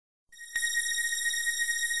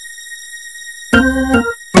Hi,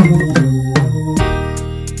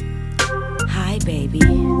 baby.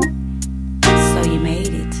 So you made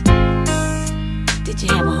it. Did you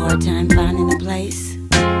have a hard time finding a place?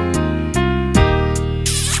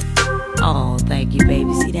 Oh, thank you,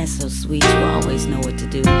 baby. See, that's so sweet. You always know what to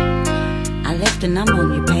do. I left a number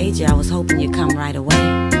on your page. I was hoping you'd come right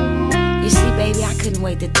away. You see, baby, I couldn't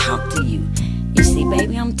wait to talk to you. You see,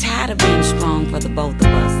 baby, I'm tired of being strong for the both of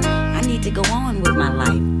us. I need to go on with my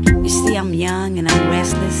life. You see, I'm young and I'm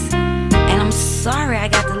restless, and I'm sorry I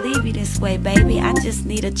got to leave you this way, baby. I just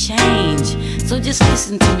need a change. So just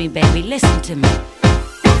listen to me, baby. Listen to me.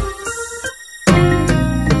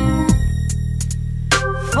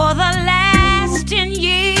 For the last 10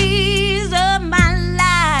 years of my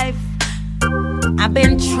life, I've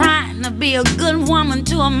been trying to be a good woman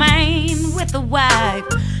to a man with a wife.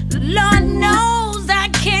 Lord knows I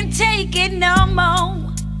can't take it no more.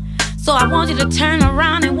 So I want you to turn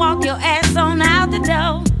around and walk your ass on out the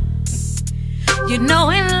door. You know,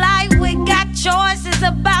 in life we got choices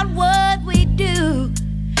about what we do.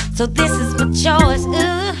 So this is my choice.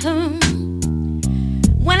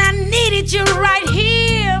 When I needed you right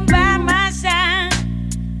here by my side,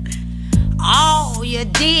 all you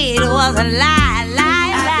did was a lie, lie,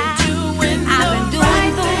 lie. I've been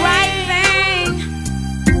doing the right thing,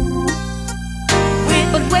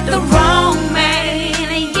 but with the wrong man.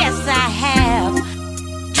 Yes, I have.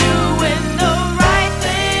 Doing the right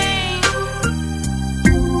thing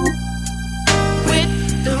with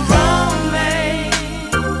the wrong man.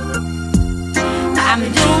 I'm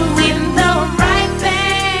doing the right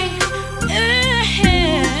thing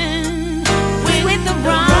with the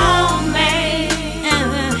wrong man.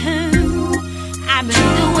 I've been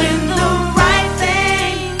doing the right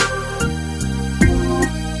thing,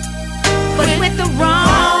 but with the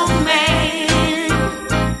wrong man.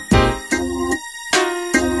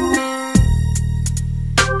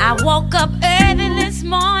 I woke up early this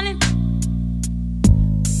morning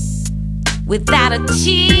without a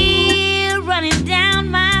tear running down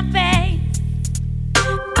my face.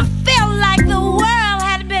 I felt like the world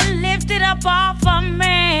had been lifted up off of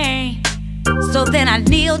me. So then I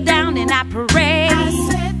kneeled down and I prayed. I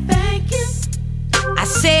said thank you. I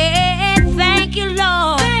said thank you,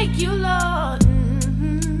 Lord. Thank you, Lord,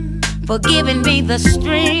 for giving me the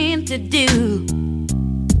strength to do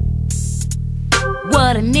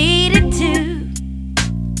what I needed to.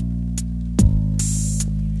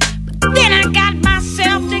 But then I got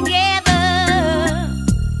myself together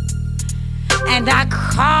and I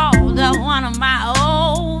called up one of my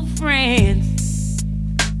old friends.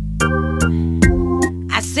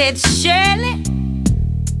 I said, Shirley,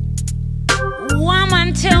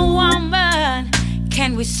 woman to woman,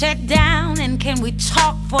 can we sit down and can we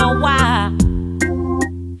talk for a while?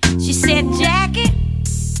 She said, Jackie,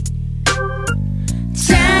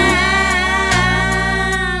 time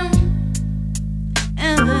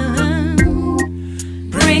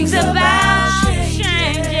brings about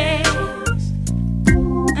changes.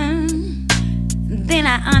 Then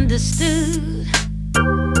I understood.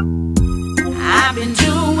 I've been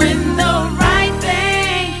doing the right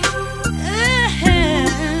thing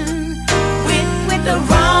with the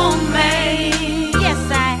wrong man. Yes,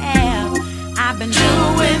 I have. I've been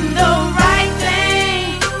doing the